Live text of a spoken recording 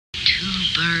Two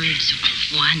birds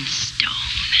with one stone.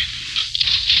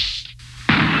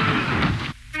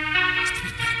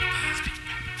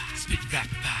 Spitting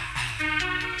rapid fire.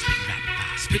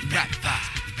 Spitting rapid fire.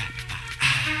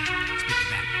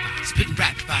 Spitting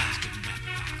rapid fire.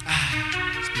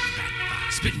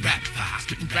 Spitting rapid fire.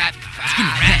 Spitting rapid fire.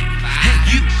 Hey,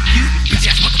 you bitch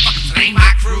ass motherfuckers, that ain't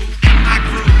my crew. Ain't my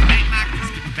crew. Ain't my crew.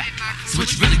 Spitting rapid fire. So what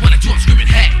you really wanna do? I'm screaming,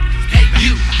 hey,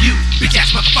 you bitch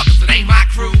ass motherfuckers, that ain't my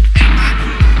crew. Ain't my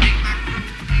crew. Ain't my crew.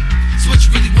 So what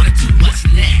you really wanna do? What's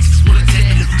next? Wanna take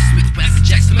a little Smith, West, and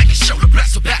Jackson, make it shoulder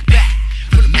press, so back.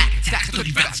 From the Mac attacks,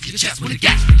 30 rounds, get your chest with a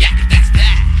gas, react, that's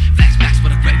that. Flashbacks for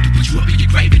the grave to put you up in your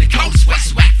grave in the cold sweat,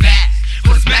 swag fast.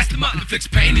 For this master mutton to fix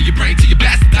pain in your brain till your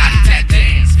bastard body tat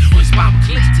dance. On your spine will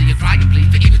clean till you cry and bleed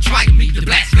for even trying me to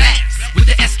blast flags. With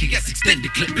the SKS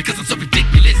extended clip because I'm so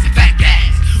ridiculous and fat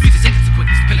gas. We just take it so quick,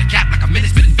 spill a cap like a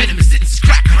minute, spitting venomous sentences,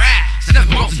 crack. So never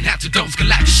bones and have to domes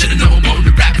collapse. You should've known I'm on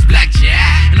the rap, it's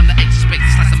BLACKJACK. And I'm the H space,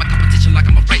 slicing my competition like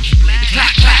I'm a razor blade. The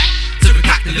clap. Serving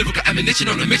cock the lyrical ammunition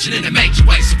on a mission in a major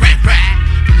way. So rap.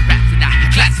 From the raps that I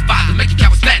classify to make you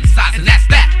cowards fantasize, and that's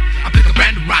that. I pick a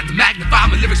random rhyme to magnify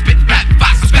my lyrics, spitting rapid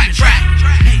fire, so back track.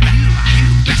 Hey, you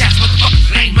bitch ass motherfuckers,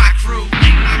 that ain't my crew.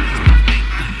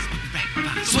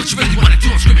 So what you really wanna do?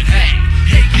 I'm screaming, hey,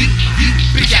 you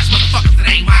bitch ass motherfuckers, that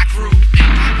ain't my crew.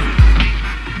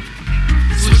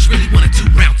 So what you really wanna do?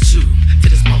 Round two. To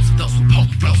dispose of those who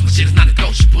potent blows. My shit is not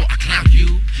negotiable. I clown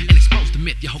you and expose the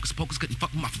myth. Your hocus pocus couldn't fuck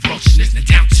with my ferociousness. Now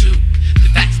down to the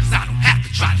facts, cause I don't have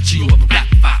to try to chew you up a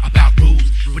rapid fire about rules.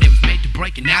 When it was made to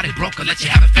break and now they broke, I'll let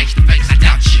you have it face to face. I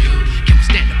doubt you can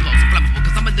withstand the blows. I'm flammable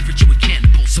cause I'm a liver chewing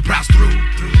cannibal. So browse through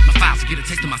my files to get a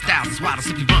taste of my styles. That's why I don't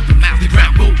simply run from mouth. The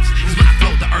ground moves. Cause when I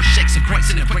flow, the earth shakes and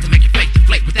quakes and it breaks to make your fake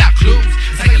deflate without clues.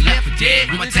 It's like a left for dead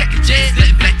when my tech and jazz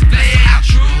letting black to play. How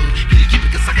true? Can you keep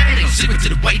it? Cause I got it ain't no secret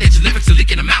to the way that your lyrics are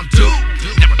leaking them out, dude.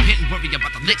 Never repent and worry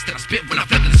about the licks that I spit when I'm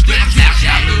flipping the script. I'm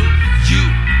Shallow. You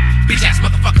bitch ass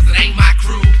motherfuckers, that ain't my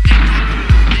crew.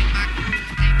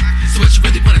 So what you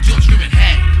really wanna do? I'm screaming,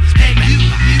 hey, you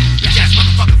bitch ass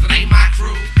motherfuckers, that ain't my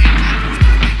crew.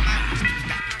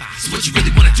 So what you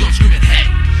really wanna do? I'm screaming, hey,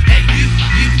 you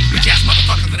bitch ass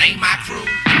motherfuckers, that ain't my crew.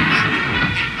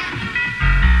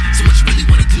 So what you really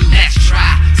wanna do? Let's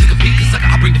try. Take a beat, cause sucker,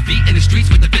 I'll bring the feet in the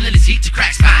streets with the villainous heat to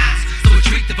crack spines. So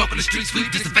retreat, the vocal the streets, we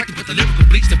disinfected with the lyrical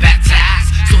bleach to baptize.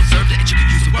 So observe the intricate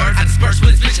use of words, I disperse when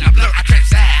it's vision, I blur, I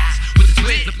capsize. With a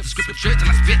twig, flip the script of shit till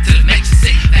I spit till it makes you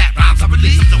sick. Fat rhymes I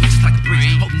release, I'm flowing just like a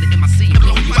breeze, holding the MIC, I'm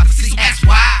blowing you out the sea. So ask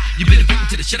why you been a victim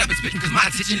to the shit I've been spitting, cause my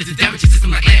intention is to damage your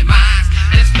system like landmines.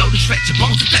 And it's slowly stretch your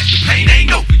bones and flesh, the pain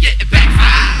ain't over yet, it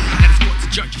backfires. Let it scorch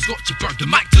your journey, scorch your burn, the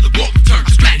mic to the wall, return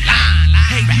to flat line.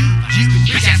 Hey, you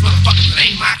bitch ass motherfuckers, that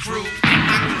ain't my crew.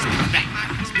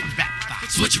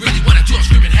 So what you really wanna do? I'm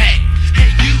screaming, hey.